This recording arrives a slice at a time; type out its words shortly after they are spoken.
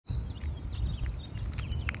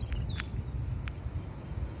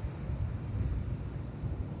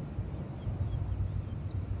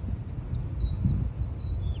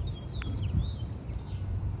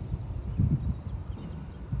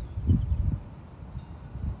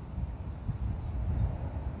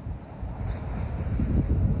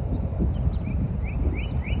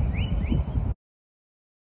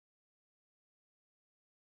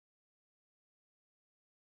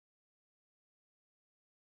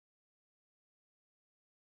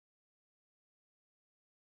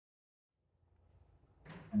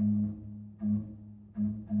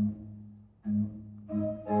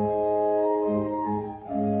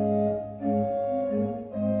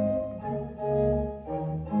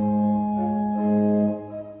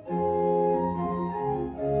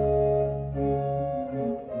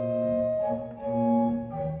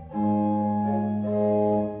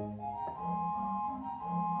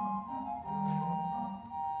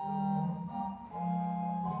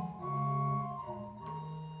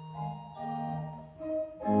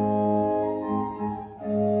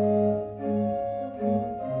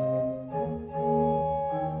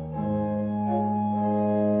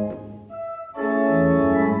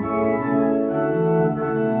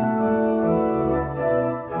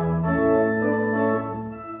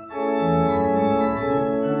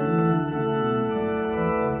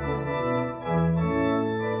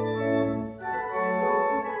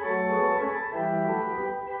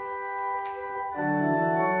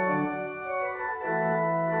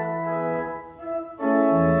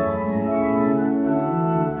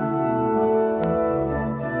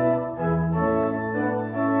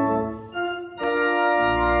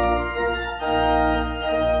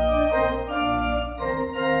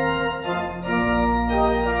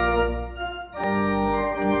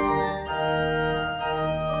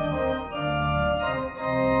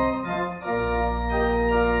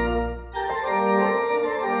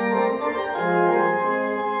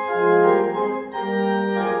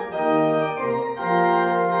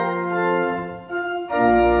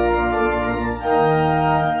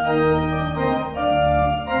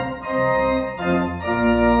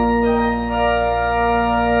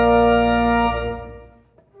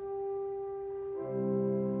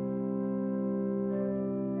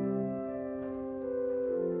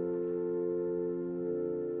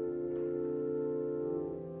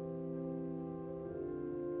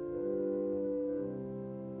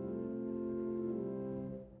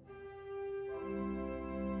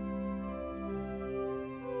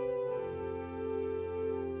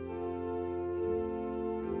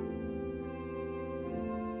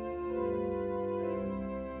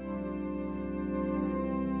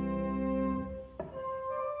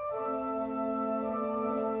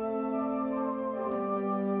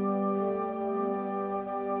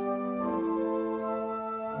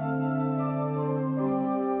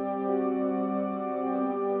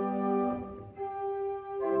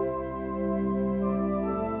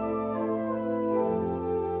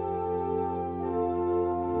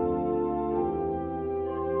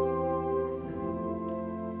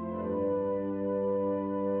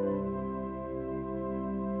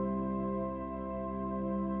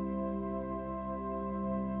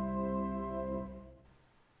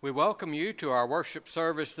We welcome you to our worship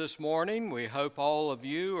service this morning. We hope all of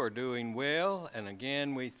you are doing well, and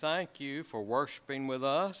again, we thank you for worshiping with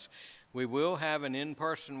us. We will have an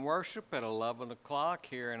in-person worship at 11 o'clock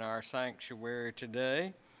here in our sanctuary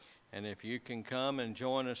today, and if you can come and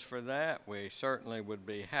join us for that, we certainly would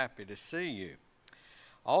be happy to see you.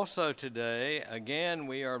 Also today, again,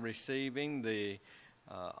 we are receiving the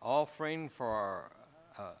offering for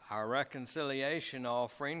our reconciliation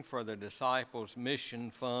offering for the Disciples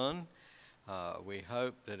Mission Fund. We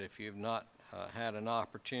hope that if you've not had an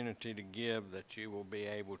opportunity to give, that you will be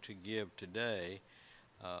able to give today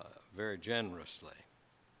very generously.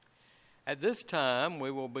 At this time,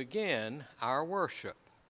 we will begin our worship.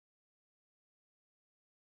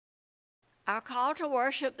 Our call to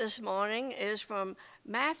worship this morning is from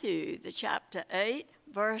Matthew, the chapter 8,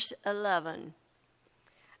 verse 11.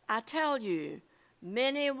 I tell you,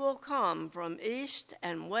 many will come from east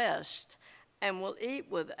and west and will eat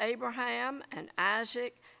with Abraham and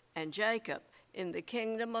Isaac and Jacob in the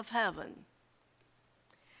kingdom of heaven.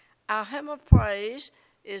 Our hymn of praise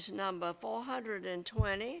is number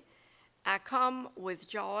 420, I Come with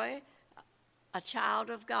Joy, a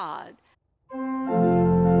Child of God.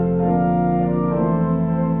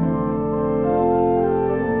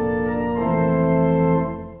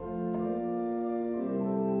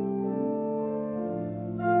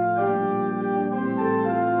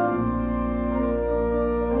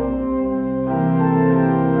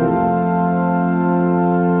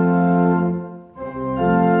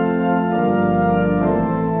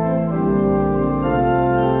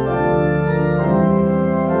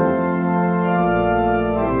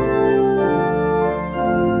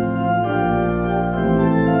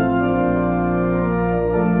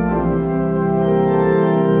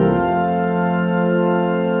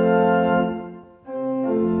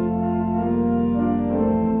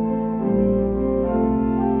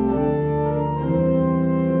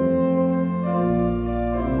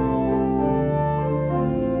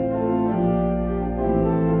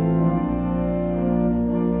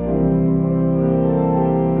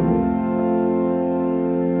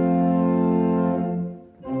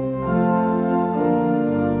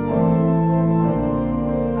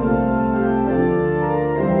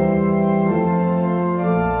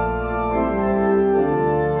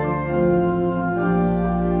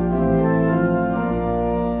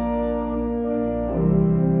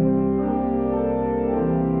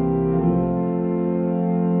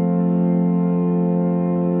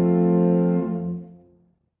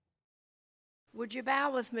 Would you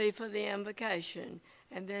bow with me for the invocation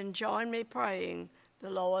and then join me praying the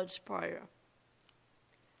Lord's Prayer?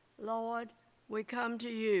 Lord, we come to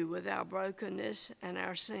you with our brokenness and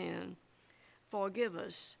our sin. Forgive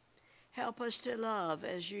us. Help us to love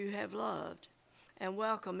as you have loved and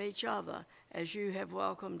welcome each other as you have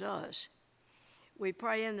welcomed us. We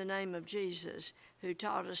pray in the name of Jesus, who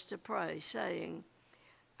taught us to pray, saying,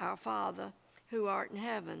 Our Father, who art in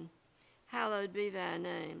heaven, hallowed be thy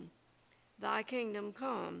name. Thy kingdom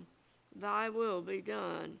come, thy will be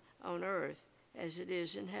done on earth as it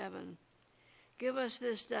is in heaven. Give us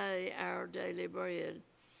this day our daily bread,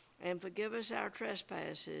 and forgive us our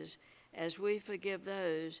trespasses as we forgive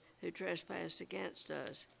those who trespass against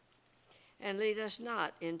us. And lead us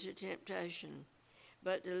not into temptation,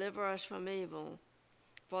 but deliver us from evil.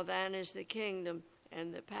 For thine is the kingdom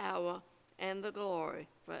and the power and the glory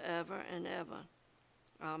forever and ever.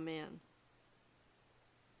 Amen.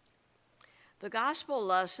 The gospel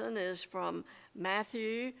lesson is from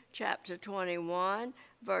Matthew chapter 21,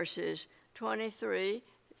 verses 23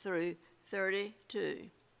 through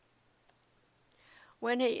 32.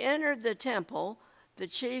 When he entered the temple, the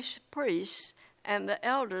chief priests and the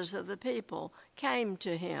elders of the people came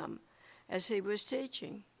to him as he was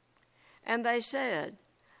teaching. And they said,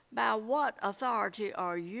 By what authority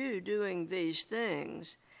are you doing these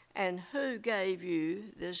things, and who gave you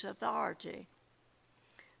this authority?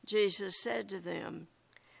 Jesus said to them,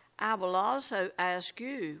 I will also ask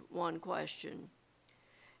you one question.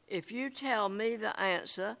 If you tell me the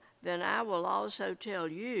answer, then I will also tell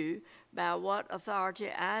you by what authority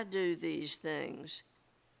I do these things.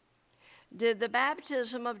 Did the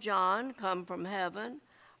baptism of John come from heaven,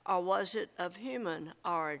 or was it of human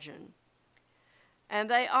origin? And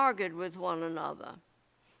they argued with one another.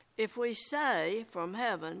 If we say from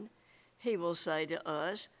heaven, he will say to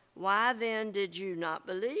us, Why then did you not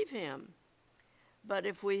believe him? But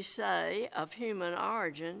if we say of human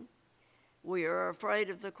origin, we are afraid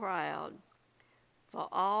of the crowd, for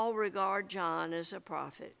all regard John as a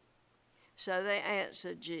prophet. So they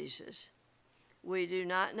answered Jesus, We do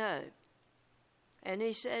not know. And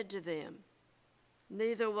he said to them,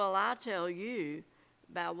 Neither will I tell you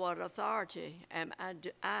by what authority am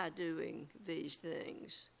I doing these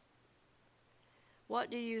things.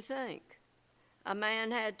 What do you think? A man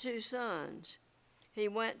had 2 sons. He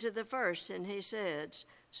went to the first and he said,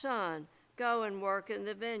 Son, go and work in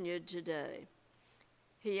the vineyard today.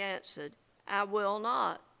 He answered, I will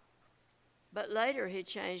not. But later he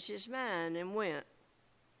changed his mind and went.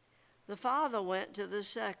 The father went to the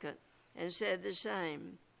second and said the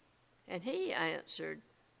same. And he answered,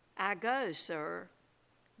 I go, sir.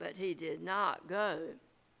 But he did not go.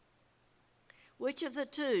 Which of the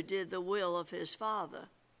 2 did the will of his father?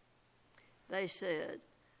 They said,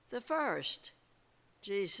 The first.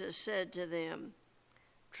 Jesus said to them,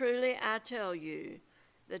 Truly I tell you,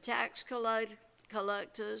 the tax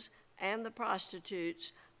collectors and the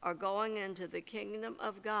prostitutes are going into the kingdom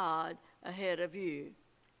of God ahead of you.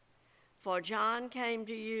 For John came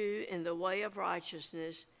to you in the way of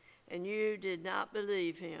righteousness, and you did not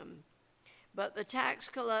believe him. But the tax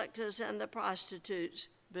collectors and the prostitutes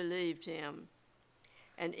believed him.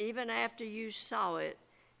 And even after you saw it,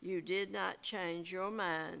 you did not change your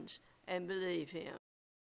minds and believe him.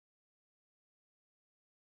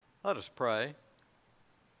 Let us pray.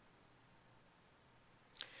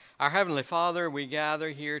 Our Heavenly Father, we gather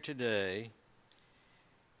here today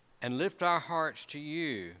and lift our hearts to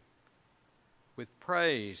you with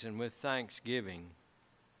praise and with thanksgiving.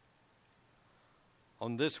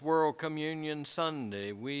 On this World Communion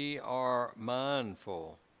Sunday, we are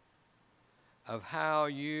mindful of how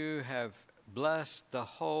you have blessed the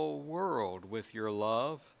whole world with your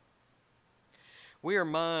love. We are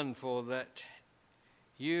mindful that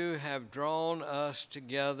you have drawn us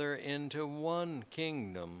together into one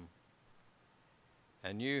kingdom,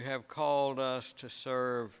 and you have called us to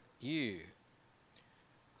serve you,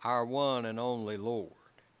 our one and only Lord.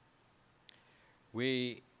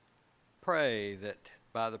 We pray that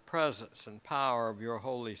by the presence and power of your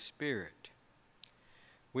Holy Spirit,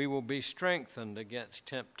 we will be strengthened against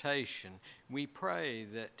temptation. We pray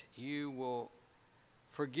that you will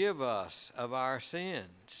forgive us of our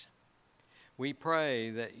sins. We pray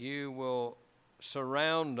that you will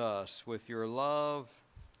surround us with your love,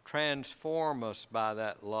 transform us by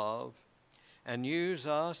that love, and use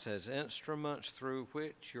us as instruments through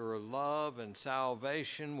which your love and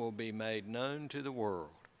salvation will be made known to the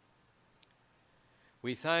world.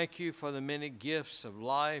 We thank you for the many gifts of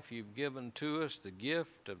life you've given to us, the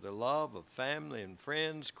gift of the love of family and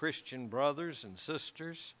friends, Christian brothers and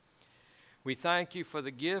sisters. We thank you for the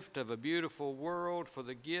gift of a beautiful world, for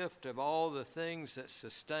the gift of all the things that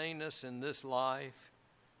sustain us in this life.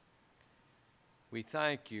 We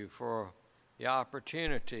thank you for the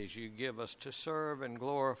opportunities you give us to serve and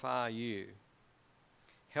glorify you.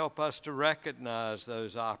 Help us to recognize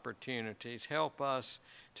those opportunities. Help us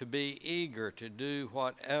to be eager to do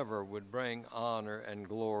whatever would bring honor and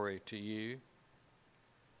glory to you.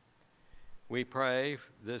 We pray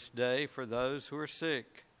this day for those who are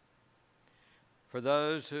sick, for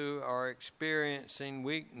those who are experiencing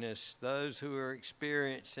weakness, those who are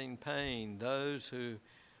experiencing pain, those who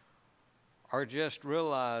are just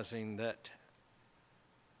realizing that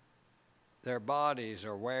their bodies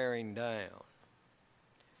are wearing down.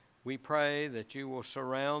 We pray that you will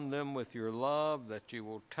surround them with your love, that you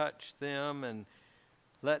will touch them and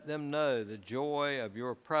let them know the joy of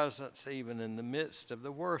your presence even in the midst of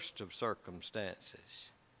the worst of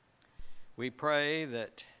circumstances. We pray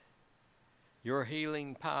that your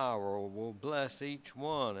healing power will bless each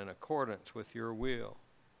one in accordance with your will.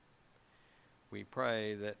 We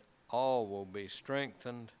pray that all will be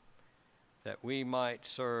strengthened, that we might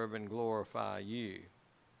serve and glorify you.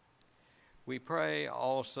 We pray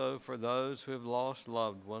also for those who have lost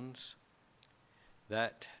loved ones,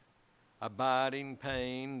 that abiding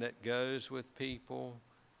pain that goes with people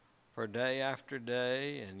for day after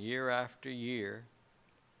day and year after year.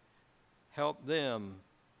 Help them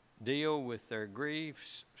deal with their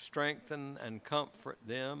griefs, strengthen and comfort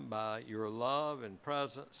them by your love and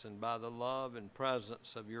presence and by the love and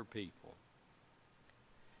presence of your people.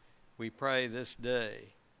 We pray this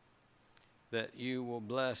day that you will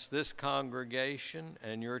bless this congregation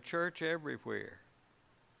and your church everywhere.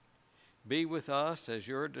 Be with us as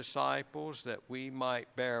your disciples, that we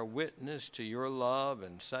might bear witness to your love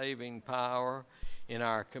and saving power in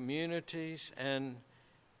our communities and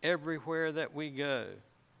everywhere that we go.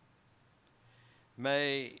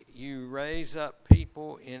 May you raise up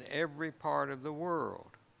people in every part of the world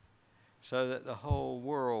so that the whole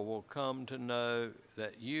world will come to know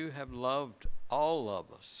that you have loved all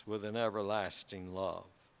of us with an everlasting love.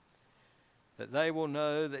 That they will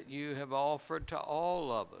know that you have offered to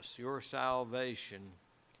all of us your salvation,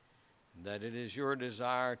 that it is your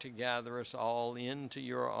desire to gather us all into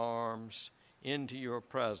your arms, into your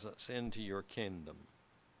presence, into your kingdom.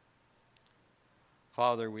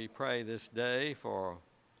 Father, we pray this day for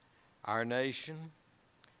our nation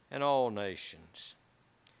and all nations,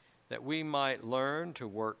 that we might learn to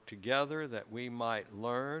work together, that we might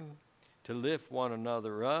learn to lift one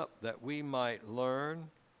another up, that we might learn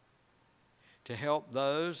to help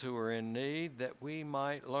those who are in need, that we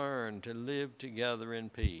might learn to live together in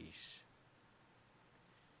peace.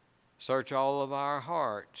 Search all of our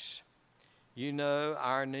hearts. You know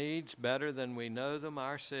our needs better than we know them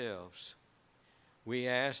ourselves. We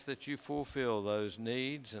ask that you fulfill those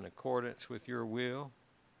needs in accordance with your will.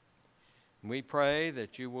 We pray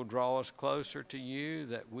that you will draw us closer to you,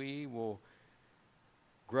 that we will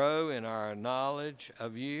grow in our knowledge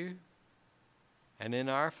of you and in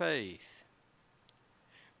our faith.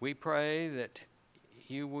 We pray that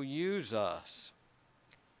you will use us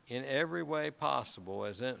in every way possible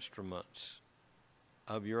as instruments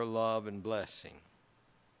of your love and blessing.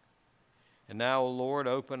 And now, O Lord,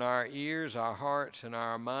 open our ears, our hearts, and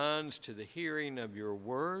our minds to the hearing of your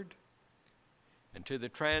word and to the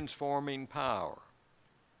transforming power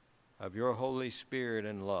of your Holy Spirit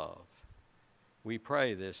and love. We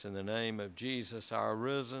pray this in the name of Jesus, our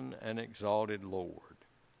risen and exalted Lord.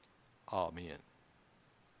 Amen.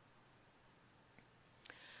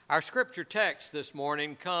 Our scripture text this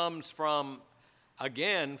morning comes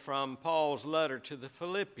again from Paul's letter to the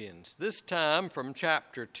Philippians, this time from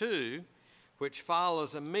chapter 2, which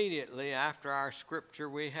follows immediately after our scripture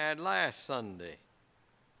we had last Sunday.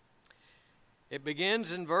 It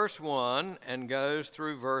begins in verse 1 and goes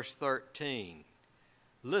through verse 13.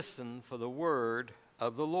 Listen for the word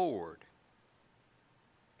of the Lord.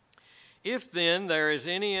 If then there is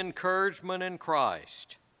any encouragement in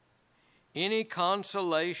Christ, any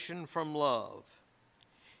consolation from love,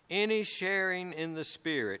 any sharing in the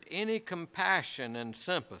Spirit, any compassion and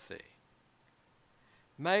sympathy,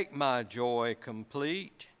 make my joy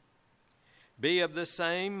complete. Be of the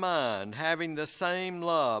same mind, having the same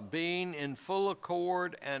love, being in full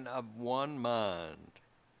accord and of one mind.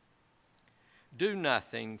 Do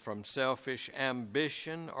nothing from selfish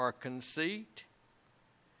ambition or conceit,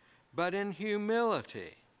 but in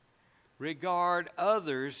humility regard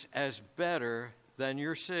others as better than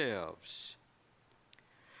yourselves.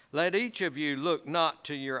 Let each of you look not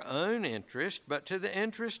to your own interest, but to the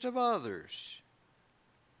interest of others.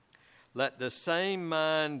 Let the same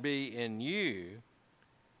mind be in you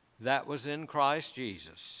that was in Christ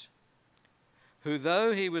Jesus, who,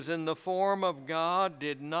 though he was in the form of God,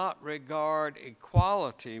 did not regard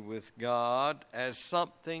equality with God as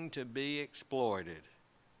something to be exploited,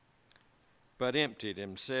 but emptied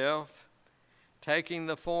himself, taking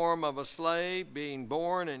the form of a slave, being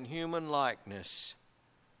born in human likeness.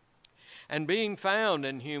 And being found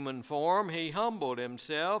in human form, he humbled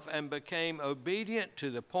himself and became obedient to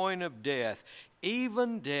the point of death,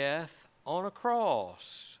 even death on a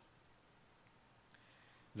cross.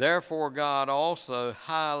 Therefore God also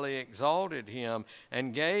highly exalted him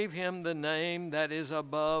and gave him the name that is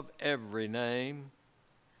above every name,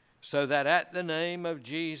 so that at the name of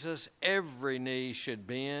Jesus every knee should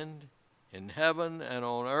bend, in heaven and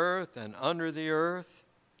on earth and under the earth,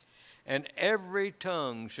 and every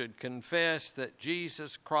tongue should confess that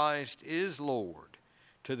Jesus Christ is Lord,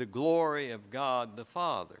 to the glory of God the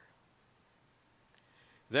Father.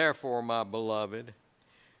 Therefore, my beloved,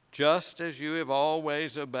 just as you have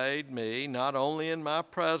always obeyed me, not only in my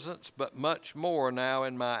presence, but much more now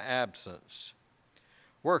in my absence,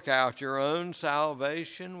 work out your own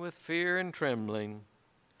salvation with fear and trembling,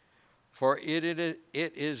 for it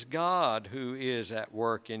is God who is at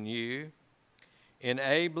work in you,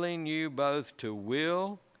 enabling you both to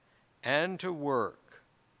will and to work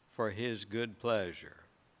for his good pleasure.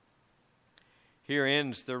 Here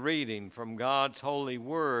ends the reading from God's holy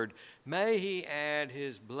word. May he add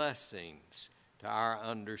his blessings to our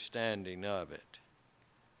understanding of it.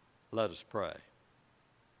 Let us pray.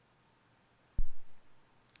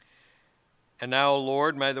 And now, O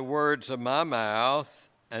Lord, may the words of my mouth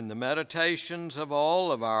and the meditations of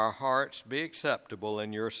all of our hearts be acceptable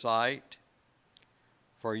in your sight,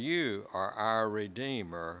 for you are our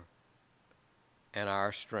Redeemer and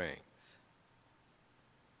our strength.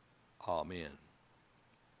 Amen.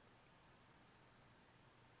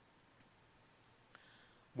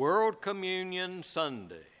 World Communion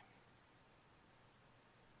Sunday.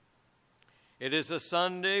 It is a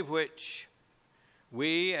Sunday which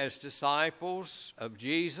we, as disciples of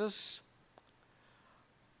Jesus,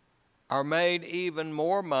 are made even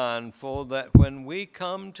more mindful that when we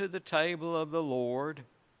come to the table of the Lord,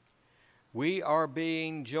 we are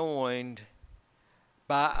being joined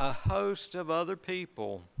by a host of other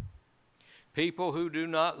people. People who do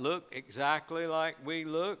not look exactly like we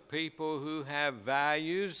look, people who have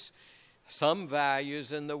values, some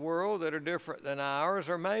values in the world that are different than ours,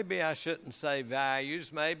 or maybe I shouldn't say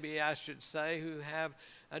values, maybe I should say who have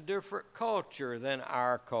a different culture than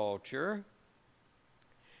our culture.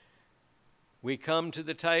 We come to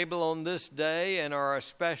the table on this day and are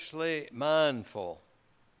especially mindful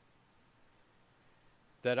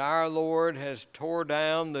that our Lord has tore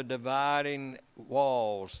down the dividing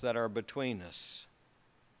walls that are between us,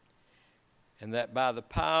 and that by the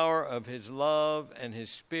power of his love and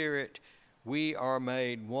his Spirit, we are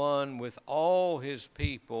made one with all his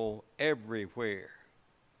people everywhere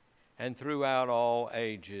and throughout all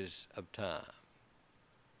ages of time.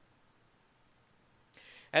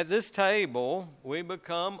 At this table, we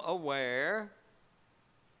become aware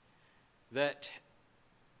that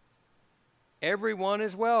everyone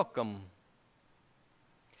is welcome.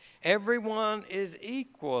 Everyone is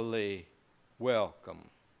equally welcome.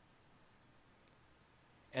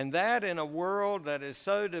 And that in a world that is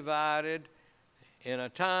so divided, in a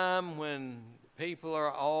time when people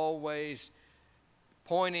are always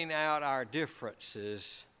pointing out our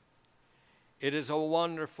differences, it is a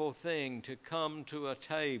wonderful thing to come to a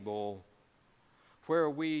table where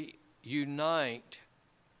we unite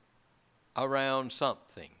around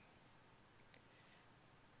something.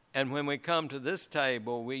 And when we come to this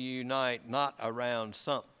table, we unite not around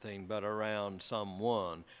something, but around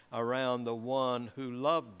someone, around the one who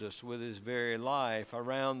loved us with his very life,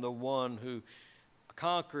 around the one who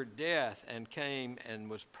conquered death and came and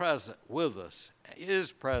was present with us,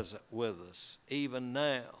 is present with us even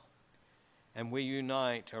now. And we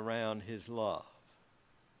unite around his love.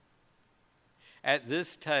 At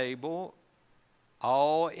this table,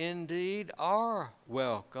 all indeed are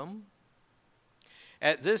welcome.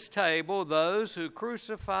 At this table, those who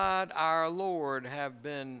crucified our Lord have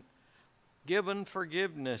been given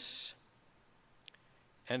forgiveness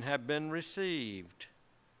and have been received.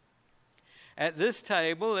 At this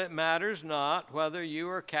table, it matters not whether you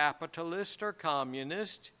are capitalist or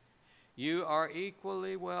communist, you are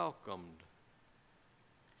equally welcomed.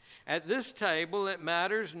 At this table, it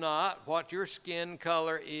matters not what your skin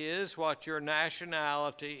color is, what your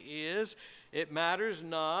nationality is. It matters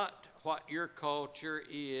not what your culture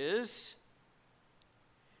is.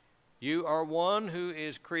 You are one who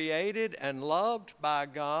is created and loved by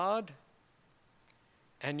God,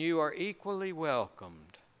 and you are equally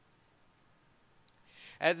welcomed.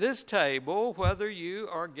 At this table, whether you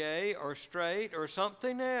are gay or straight or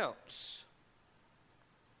something else,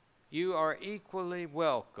 you are equally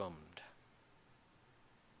welcomed.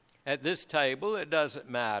 At this table, it doesn't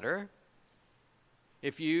matter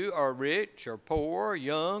if you are rich or poor,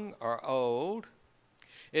 young or old.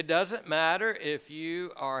 It doesn't matter if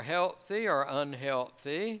you are healthy or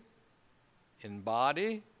unhealthy in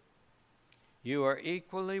body. You are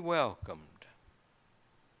equally welcomed.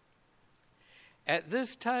 At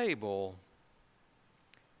this table,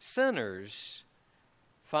 sinners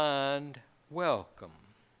find welcome.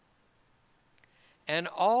 And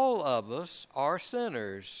all of us are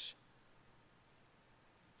sinners.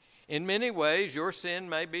 In many ways, your sin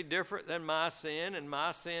may be different than my sin, and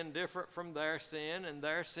my sin different from their sin, and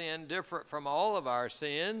their sin different from all of our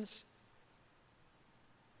sins.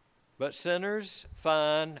 But sinners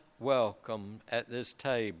find welcome at this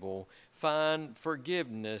table, find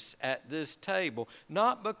forgiveness at this table,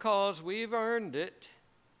 not because we've earned it,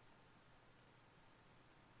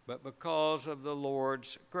 but because of the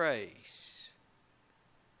Lord's grace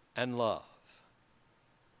and love.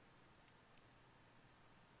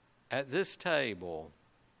 At this table,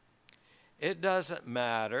 it doesn't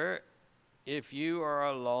matter if you are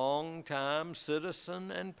a long-time citizen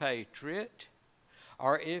and patriot,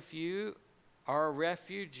 or if you are a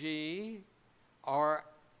refugee or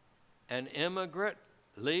an immigrant,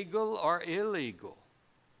 legal or illegal,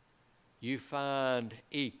 you find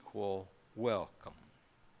equal welcome.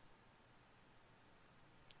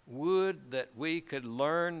 Would that we could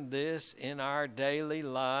learn this in our daily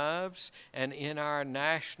lives and in our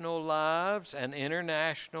national lives and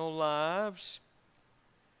international lives.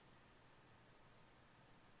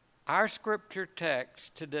 Our scripture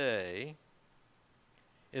text today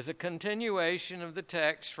is a continuation of the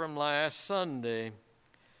text from last Sunday.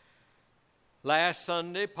 Last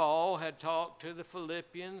Sunday, Paul had talked to the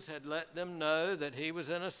Philippians, had let them know that he was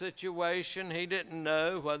in a situation he didn't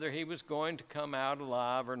know whether he was going to come out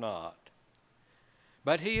alive or not.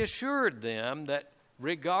 But he assured them that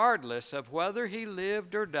regardless of whether he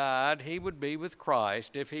lived or died, he would be with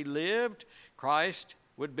Christ. If he lived, Christ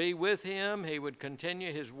would be with him. He would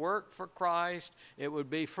continue his work for Christ. It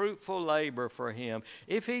would be fruitful labor for him.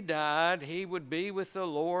 If he died, he would be with the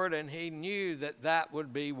Lord, and he knew that that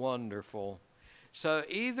would be wonderful. So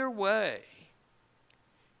either way,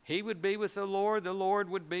 he would be with the Lord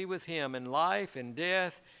would be with him. In life and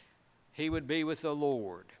death, he would be with the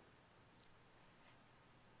Lord.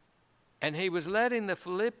 And he was letting the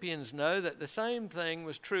Philippians know that the same thing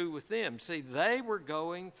was true with them. See, they were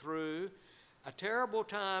going through a terrible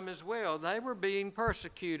time as well. They were being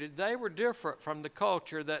persecuted. They were different from the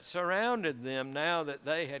culture that surrounded them now that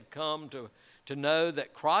they had come to know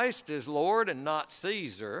that Christ is Lord and not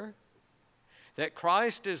Caesar, that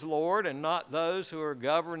Christ is Lord and not those who are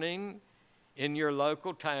governing in your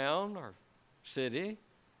local town or city,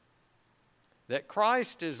 that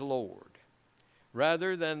Christ is Lord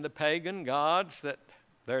rather than the pagan gods that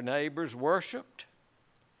their neighbors worshiped.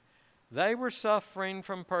 They were suffering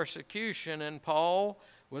from persecution, and Paul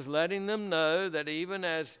was letting them know that even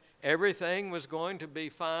as everything was going to be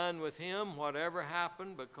fine with him, whatever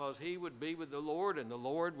happened, because he would be with the Lord and the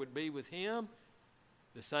Lord would be with him,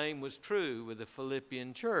 the same was true with the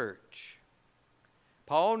Philippian church.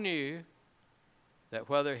 Paul knew that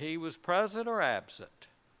whether he was present or absent,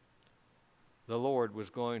 the Lord was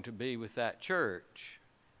going to be with that church.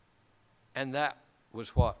 And that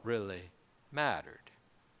was what really mattered.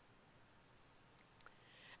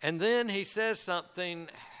 And then he says something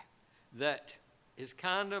that is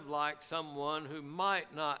kind of like someone who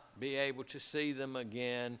might not be able to see them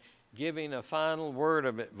again, giving a final word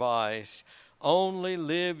of advice. Only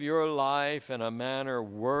live your life in a manner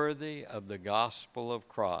worthy of the gospel of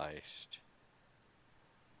Christ.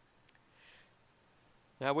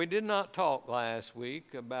 Now, we did not talk last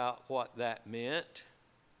week about what that meant.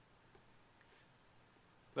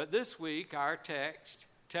 But this week, our text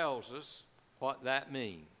tells us what that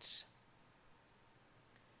means.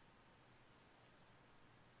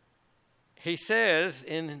 He says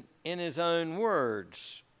in his own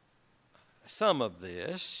words some of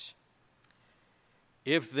this.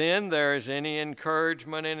 If then there is any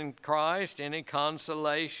encouragement in Christ, any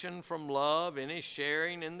consolation from love, any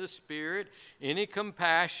sharing in the Spirit, any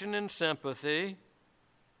compassion and sympathy,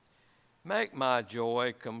 make my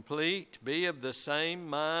joy complete. Be of the same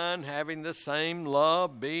mind, having the same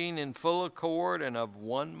love, being in full accord and of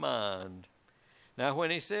one mind. Now, when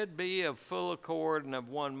he said be of full accord and of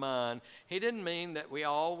one mind, he didn't mean that we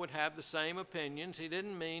all would have the same opinions. He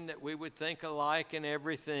didn't mean that we would think alike in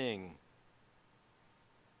everything.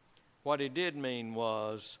 What he did mean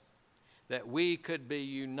was that we could be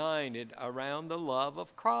united around the love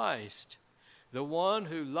of Christ, the one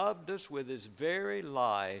who loved us with his very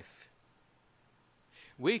life.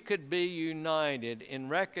 We could be united in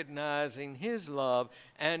recognizing his love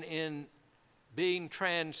and in being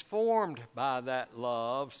transformed by that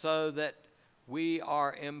love so that we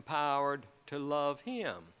are empowered to love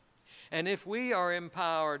him. And if we are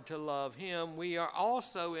empowered to love him, we are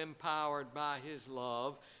also empowered by his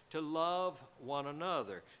love to love one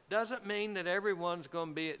another. Doesn't mean that everyone's going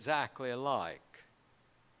to be exactly alike,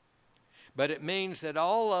 but it means that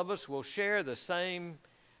all of us will share the same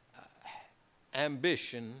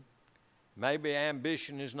ambition. Maybe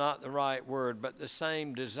ambition is not the right word, but the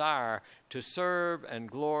same desire to serve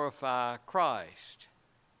and glorify Christ,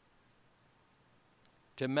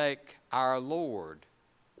 to make our Lord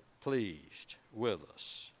pleased with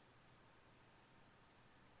us.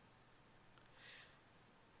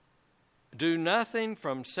 Do nothing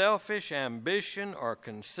from selfish ambition or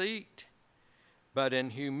conceit, but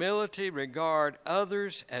in humility regard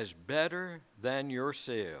others as better than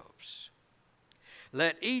yourselves.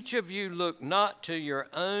 Let each of you look not to your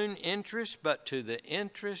own interest, but to the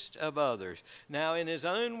interest of others. Now, in his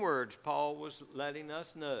own words, Paul was letting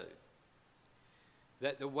us know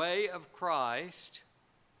that the way of Christ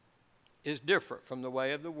is different from the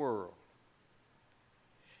way of the world.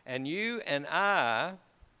 And you and I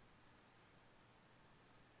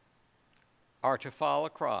are to follow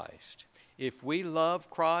Christ. If we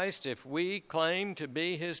love Christ, if we claim to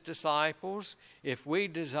be his disciples, if we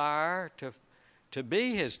desire to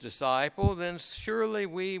be his disciple, then surely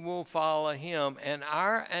we will follow him. And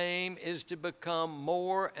our aim is to become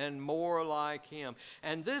more and more like him.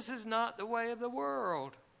 And this is not the way of the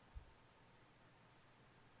world.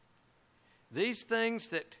 These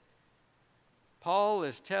things that Paul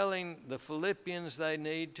is telling the Philippians they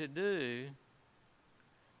need to do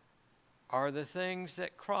are the things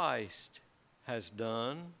that Christ has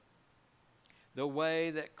done. The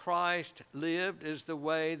way that Christ lived is the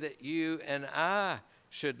way that you and I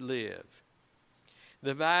should live.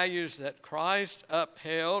 The values that Christ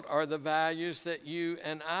upheld are the values that you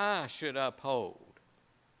and I should uphold.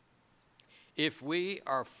 If we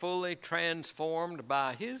are fully transformed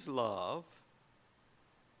by his love,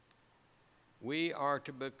 we are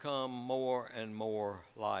to become more and more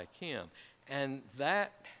like him. And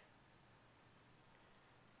that,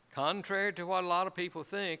 contrary to what a lot of people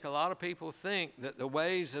think that the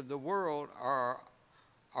ways of the world are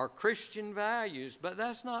Christian values, but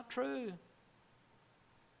that's not true.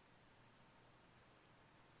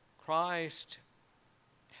 Christ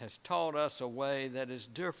has taught us a way that is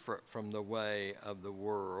different from the way of the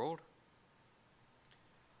world.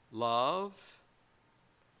 Love,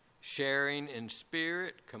 sharing in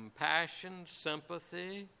spirit, compassion,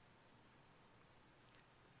 sympathy,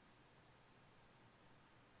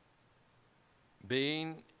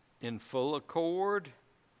 being in full accord,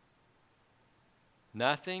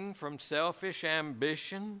 nothing from selfish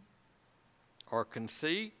ambition or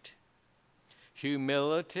conceit,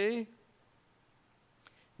 humility.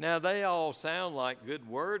 Now, they all sound like good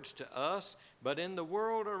words to us, but in the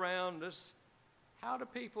world around us, how do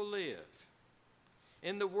people live?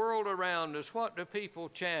 In the world around us, what do people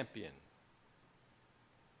champion?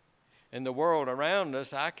 In the world around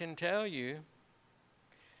us, I can tell you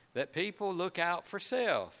that people look out for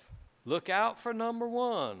self, look out for number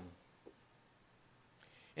one.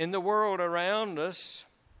 In the world around us,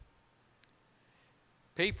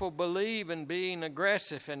 people believe in being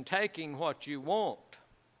aggressive and taking what you want.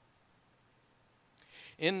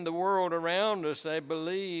 In the world around us, they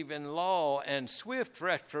believe in law and swift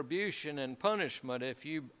retribution and punishment if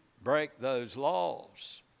you break those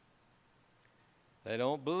laws. They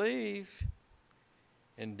don't believe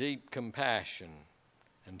in deep compassion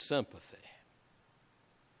and sympathy.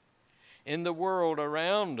 In the world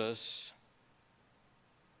around us,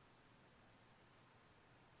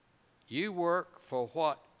 you work for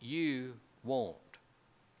what you want.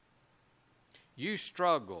 You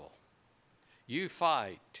struggle. You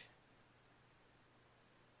fight.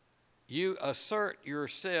 You assert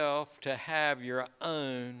yourself to have your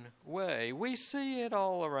own way. We see it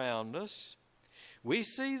all around us. We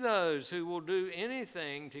see those who will do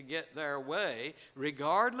anything to get their way,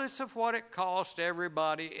 regardless of what it costs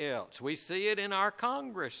everybody else. We see it in our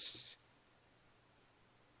Congress.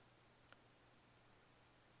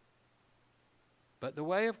 But the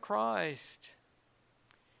way of Christ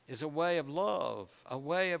is a way of love, a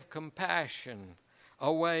way of compassion,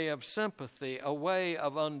 a way of sympathy, a way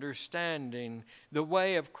of understanding. The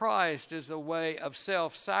way of Christ is a way of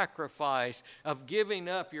self-sacrifice, of giving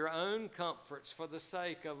up your own comforts for the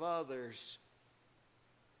sake of others.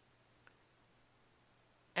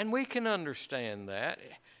 And we can understand that.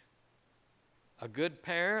 A good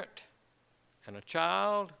parent and a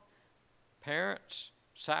child, parents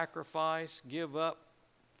sacrifice, give up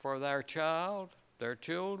for their child, their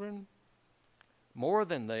children, more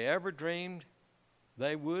than they ever dreamed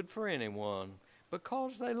they would for anyone,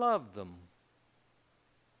 because they love them.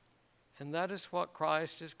 And that is what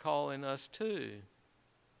Christ is calling us to.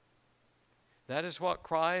 That is what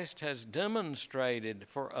Christ has demonstrated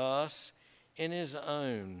for us in his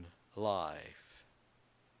own life.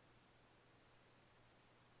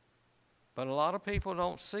 But a lot of people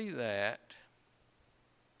don't see that.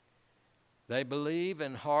 They believe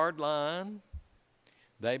in hard line.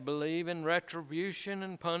 They believe in retribution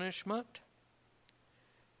and punishment.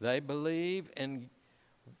 They believe in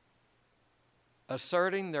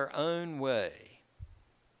asserting their own way.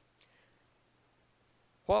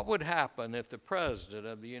 What would happen if the President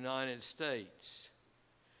of the United States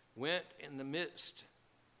went in the midst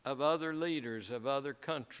of other leaders of other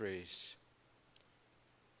countries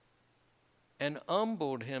and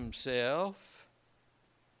humbled himself,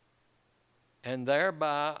 and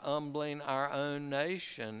thereby humbling our own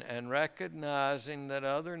nation and recognizing that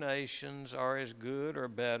other nations are as good or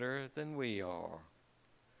better than we are?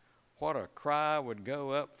 What a cry would go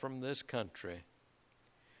up from this country,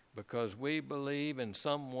 because we believe in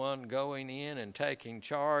someone going in and taking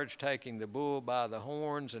charge, taking the bull by the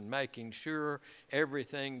horns, and making sure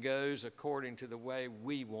everything goes according to the way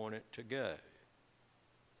we want it to go.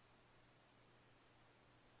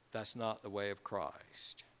 That's not the way of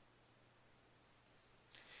Christ.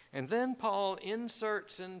 And then Paul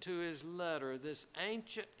inserts into his letter this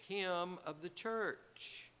ancient hymn of the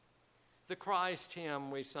church, the Christ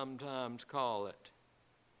hymn we sometimes call it.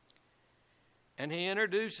 And he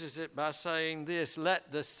introduces it by saying this: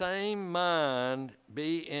 "Let the same mind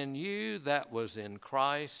be in you that was in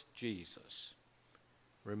Christ Jesus."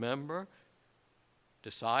 Remember,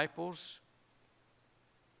 disciples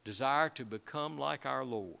desire to become like our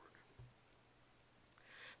Lord,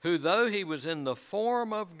 who, though he was in the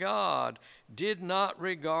form of God, did not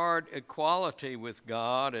regard equality with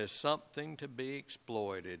God as something to be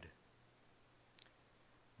exploited,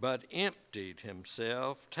 but emptied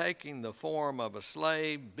himself, taking the form of a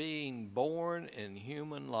slave, being born in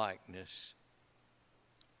human likeness.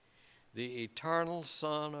 The eternal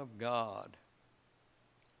Son of God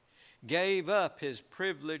gave up his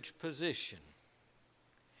privileged position.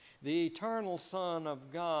 The eternal Son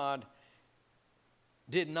of God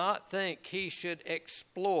did not think he should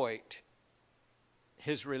exploit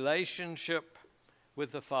his relationship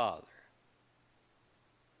with the Father.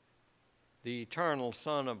 The eternal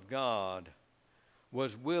Son of God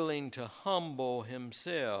was willing to humble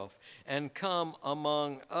himself and come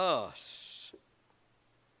among us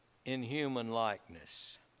in human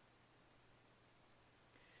likeness.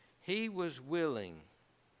 He was willing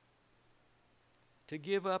to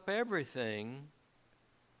give up everything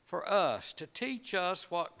for us, to teach us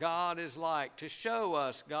what God is like, to show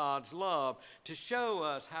us God's love, to show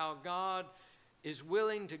us how God is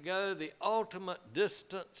willing to go the ultimate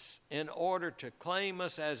distance in order to claim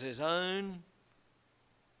us as his own.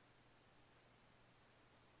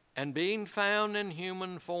 And being found in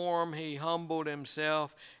human form, he humbled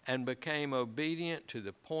himself and became obedient to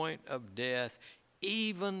the point of death,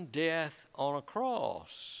 even death on a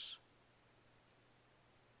cross.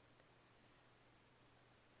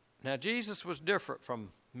 Now, Jesus was different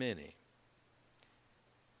from many.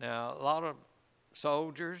 Now, a lot of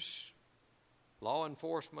soldiers, law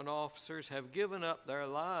enforcement officers have given up their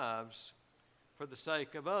lives for the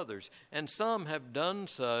sake of others. And some have done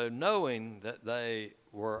so knowing that they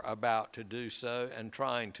were about to do so and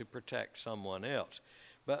trying to protect someone else.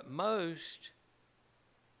 But most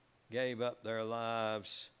gave up their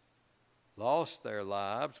lives, lost their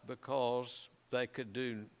lives, because they could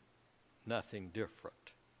do nothing different.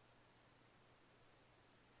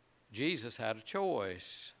 Jesus had a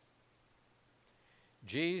choice.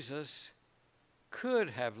 Jesus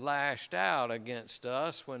could have lashed out against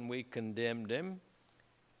us when we condemned him,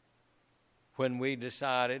 when we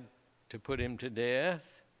decided to put him to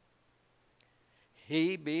death.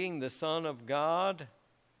 He, being the Son of God,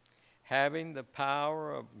 having the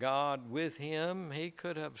power of God with him, he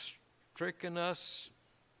could have stricken us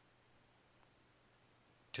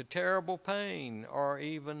to terrible pain or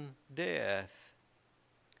even death.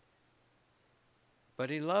 But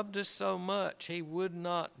he loved us so much, he would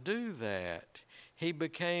not do that. He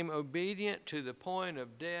became obedient to the point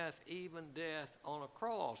of death, even death on a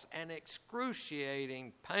cross, an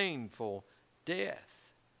excruciating, painful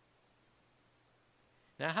death.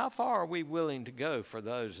 Now, how far are we willing to go for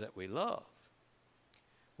those that we love?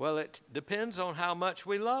 Well, it depends on how much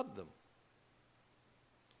we love them.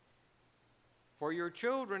 For your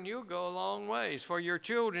children, you'll go a long ways. For your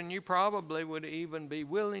children, you probably would even be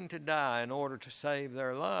willing to die in order to save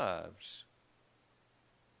their lives.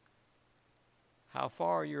 How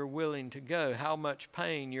far you're willing to go, how much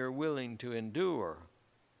pain you're willing to endure,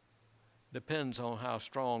 depends on how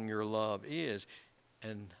strong your love is.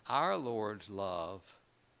 And our Lord's love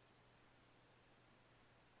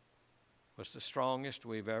was the strongest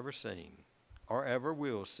we've ever seen or ever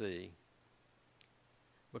will see,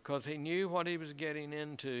 because he knew what he was getting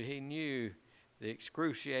into. He knew the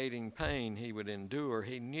excruciating pain he would endure.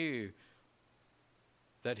 He knew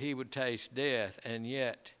that he would taste death, and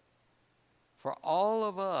yet for all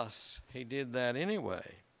of us, he did that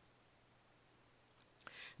anyway.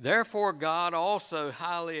 Therefore, God also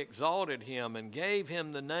highly exalted him and gave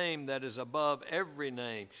him the name that is above every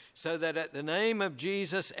name, so that at the name of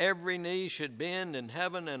Jesus every knee should bend in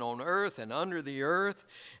heaven and on earth and under the earth,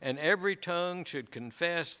 and every tongue should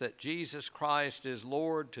confess that Jesus Christ is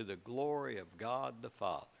Lord, to the glory of God the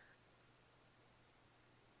Father.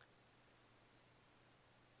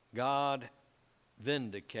 God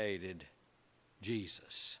vindicated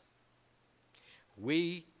Jesus.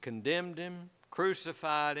 We condemned him,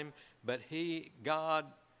 crucified him, but God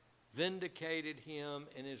vindicated him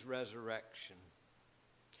in his resurrection.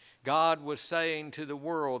 God was saying to the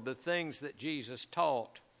world the things that Jesus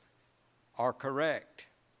taught are correct.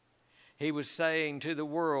 He was saying to the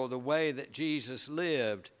world the way that Jesus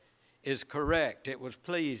lived is correct. It was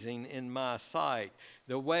pleasing in my sight.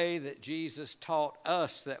 The way that Jesus taught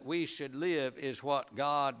us that we should live is what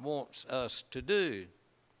God wants us to do.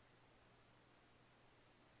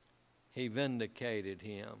 He vindicated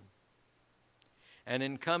him. And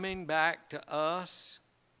in coming back to us,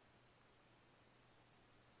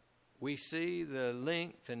 we see the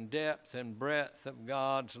length and depth and breadth of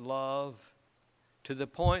God's love to the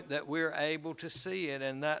point that we're able to see it,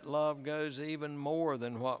 and that love goes even more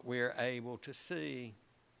than what we're able to see.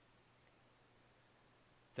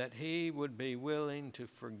 That he would be willing to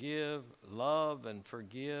forgive, love and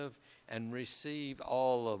forgive and receive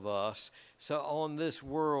all of us. So on this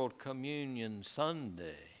World Communion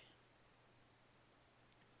Sunday,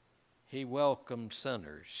 he welcomed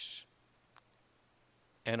sinners.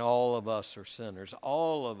 And all of us are sinners.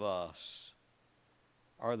 All of us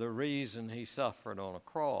are the reason he suffered on a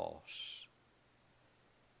cross.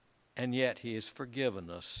 And yet he has forgiven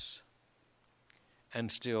us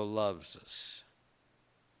and still loves us.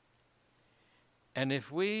 And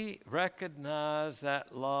if we recognize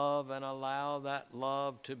that love and allow that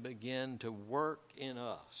love to begin to work in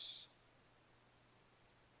us,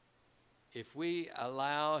 if we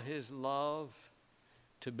allow his love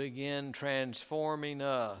to begin transforming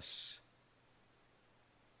us,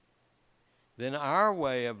 then our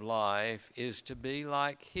way of life is to be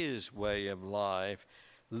like his way of life.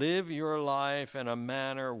 Live your life in a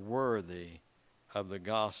manner worthy of the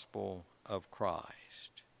gospel of Christ.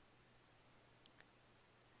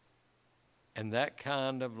 And that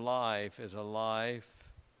kind of life is a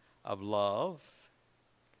life of love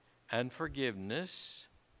and forgiveness,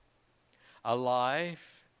 a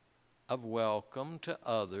life of welcome to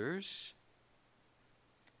others.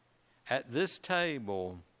 At this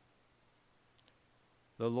table,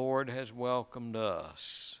 the Lord has welcomed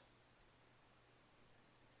us.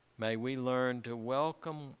 May we learn to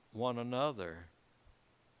welcome one another.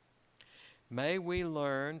 May we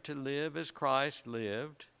learn to live as Christ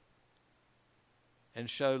lived, and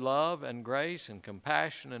show love and grace and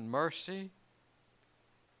compassion and mercy,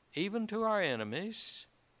 even to our enemies,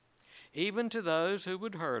 even to those who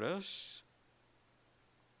would hurt us,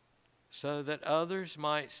 so that others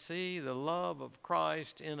might see the love of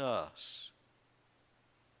Christ in us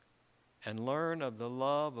and learn of the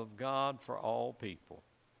love of God for all people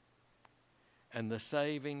and the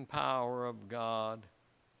saving power of God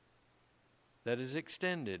that is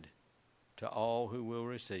extended to all who will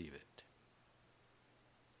receive it.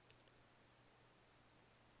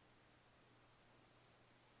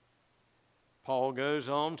 Paul goes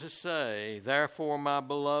on to say, therefore, my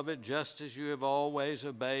beloved, just as you have always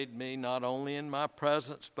obeyed me, not only in my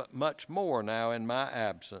presence, but much more now in my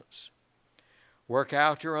absence, work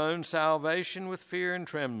out your own salvation with fear and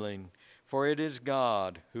trembling, for it is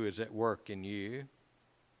God who is at work in you.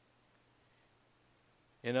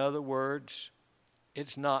 In other words,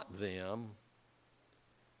 it's not them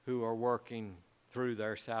who are working through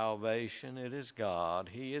their salvation. It is God.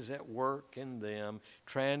 He is at work in them,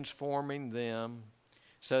 transforming them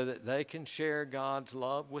so that they can share God's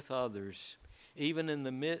love with others, even in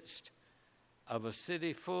the midst of a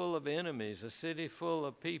city full of enemies, a city full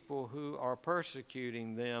of people who are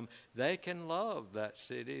persecuting them, they can love that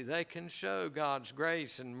city. They can show God's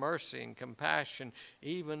grace and mercy and compassion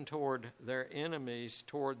even toward their enemies,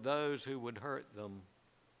 toward those who would hurt them.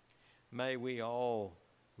 May we all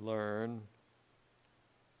learn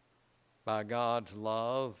by God's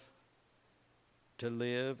love to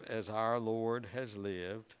live as our Lord has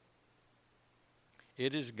lived.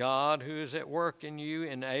 It is God who is at work in you,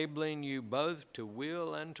 enabling you both to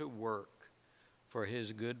will and to work for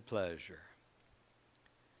his good pleasure.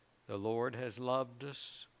 The Lord has loved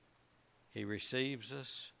us. He receives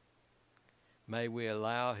us. May we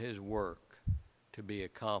allow his work to be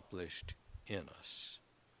accomplished in us.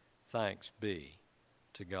 Thanks be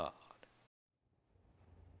to God.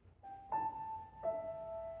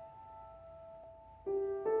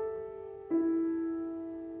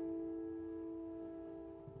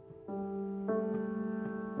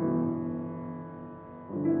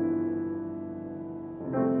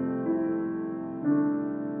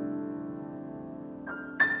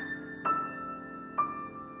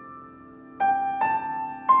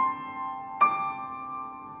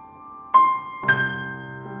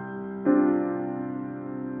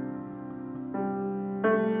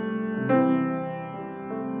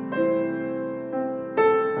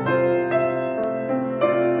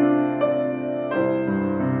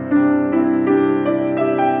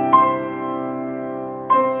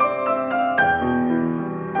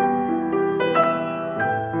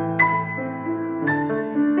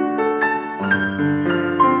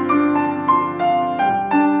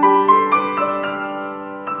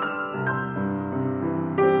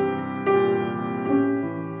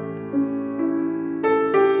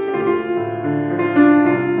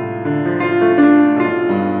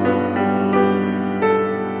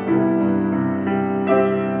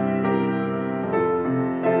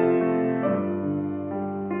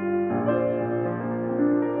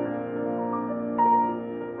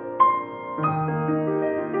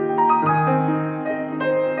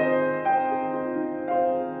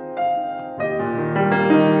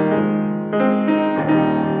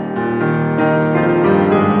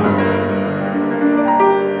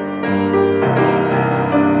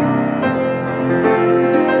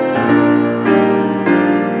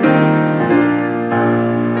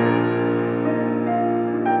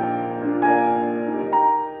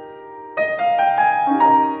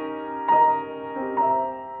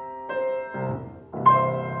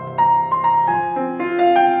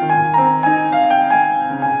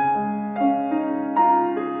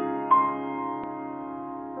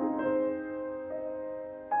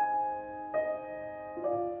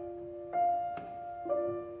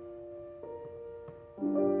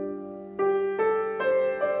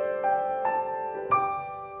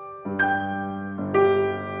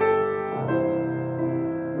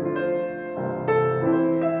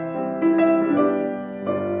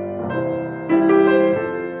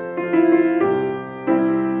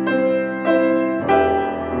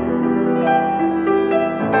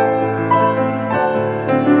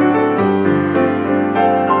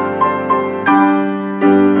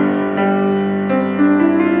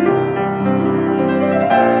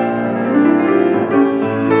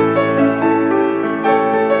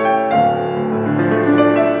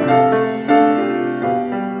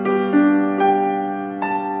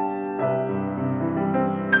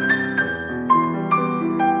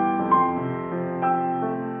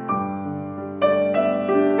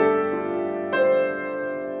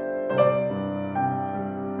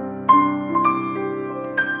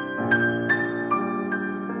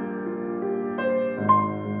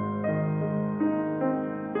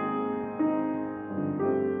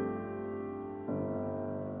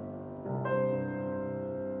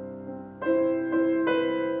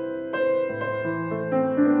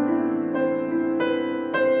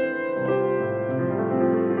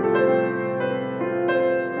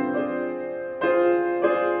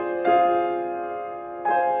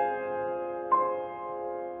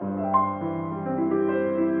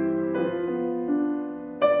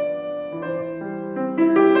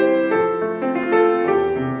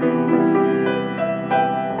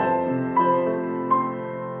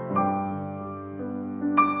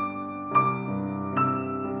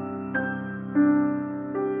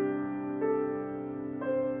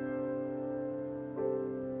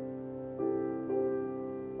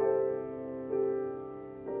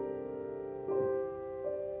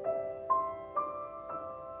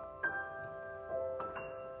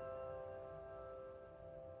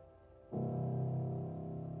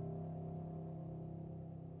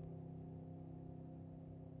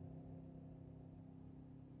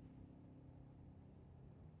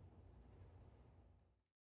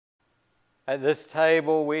 At this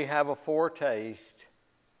table, we have a foretaste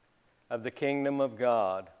of the kingdom of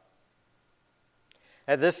God.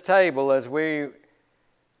 At this table, as we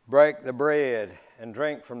break the bread and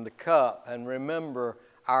drink from the cup and remember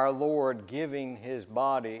our Lord giving his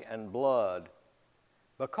body and blood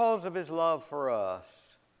because of his love for us.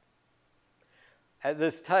 At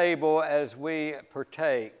this table, as we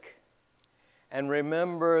partake and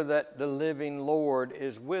remember that the living Lord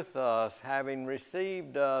is with us, having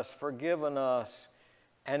received us, forgiven us,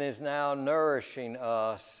 and is now nourishing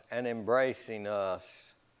us and embracing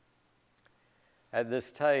us. At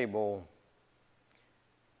this table,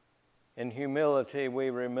 in humility,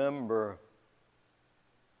 we remember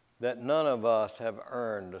that none of us have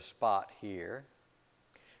earned a spot here.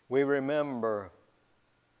 We remember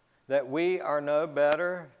that we are no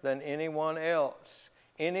better than anyone else,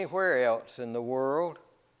 anywhere else in the world,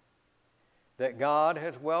 that God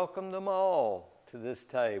has welcomed them all to this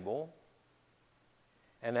table.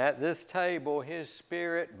 And at this table, his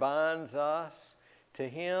Spirit binds us to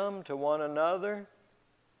him, to one another,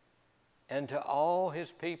 and to all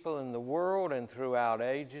his people in the world and throughout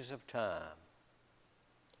ages of time.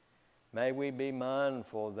 May we be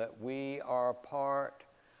mindful that we are part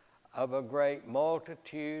of a great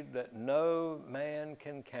multitude that no man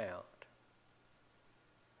can count,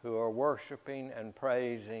 who are worshiping and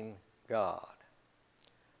praising God.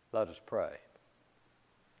 Let us pray.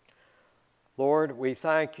 Lord, we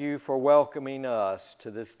thank you for welcoming us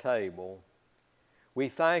to this table. We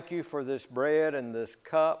thank you for this bread and this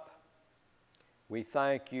cup. We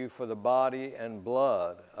thank you for the body and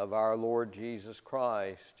blood of our Lord Jesus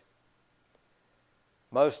Christ.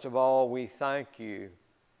 Most of all, we thank you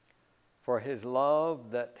for his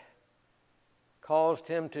love that caused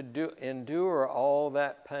him to endure all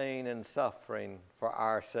that pain and suffering for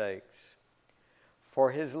our sakes,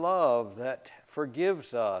 for his love that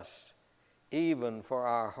forgives us even for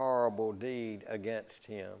our horrible deed against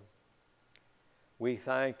him. We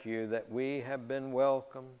thank you that we have been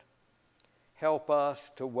welcomed. Help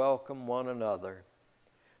us to welcome one another.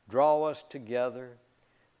 Draw us together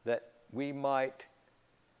that we might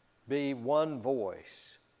be one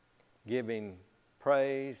voice, giving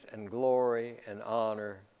praise and glory and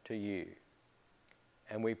honor to you.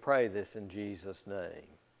 And we pray this in Jesus' name.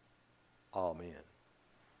 Amen.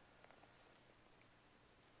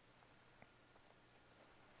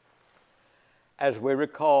 As we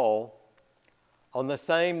recall, on the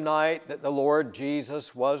same night that the Lord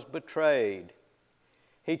Jesus was betrayed,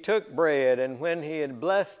 he took bread, and when he had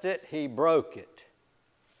blessed it, he broke it.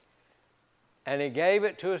 And he gave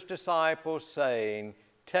it to his disciples, saying,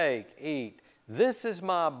 "Take, eat. This is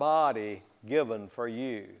my body given for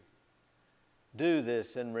you. Do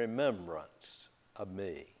this in remembrance of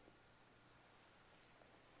me."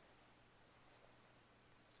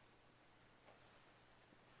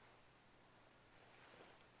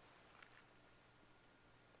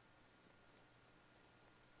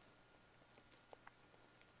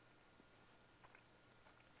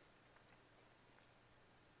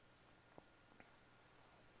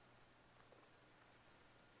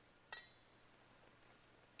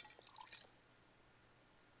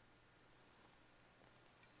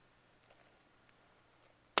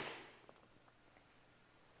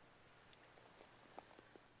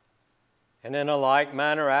 And in a like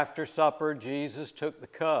manner, after supper, Jesus took the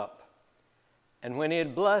cup. And when he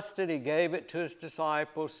had blessed it, he gave it to his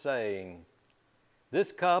disciples, saying,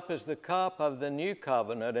 "This cup is the cup of the new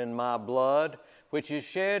covenant in my blood, which is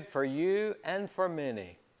shed for you and for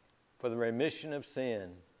many, for the remission of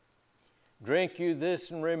sin. Drink you this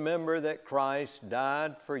and remember that Christ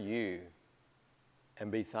died for you,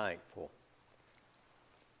 and be thankful."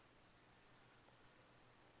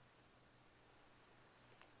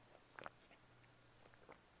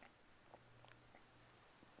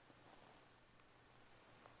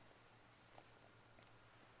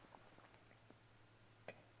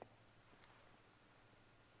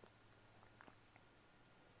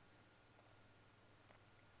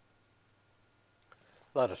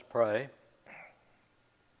 Let us pray.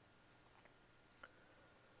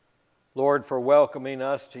 Lord, for welcoming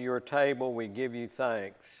us to your table, we give you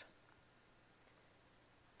thanks.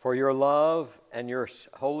 For your love and your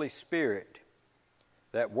Holy Spirit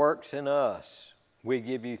that works in us, we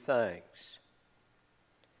give you thanks.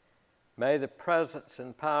 May the presence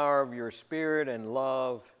and power of your Spirit and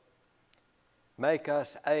love make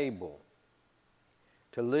us able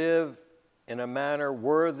to live in a manner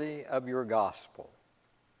worthy of your gospel.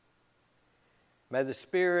 May the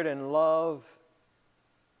Spirit and love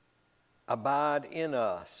abide in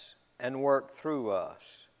us and work through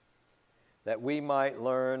us, that we might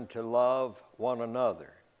learn to love one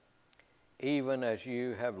another even as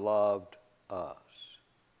you have loved us.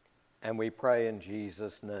 And we pray in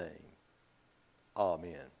Jesus' name.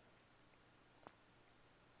 Amen.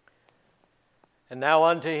 And now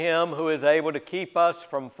unto him who is able to keep us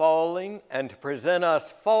from falling and to present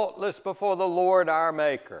us faultless before the Lord our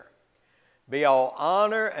Maker, be all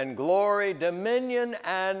honor and glory, dominion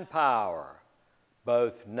and power,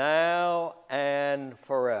 both now and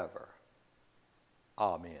forever.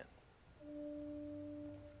 Amen.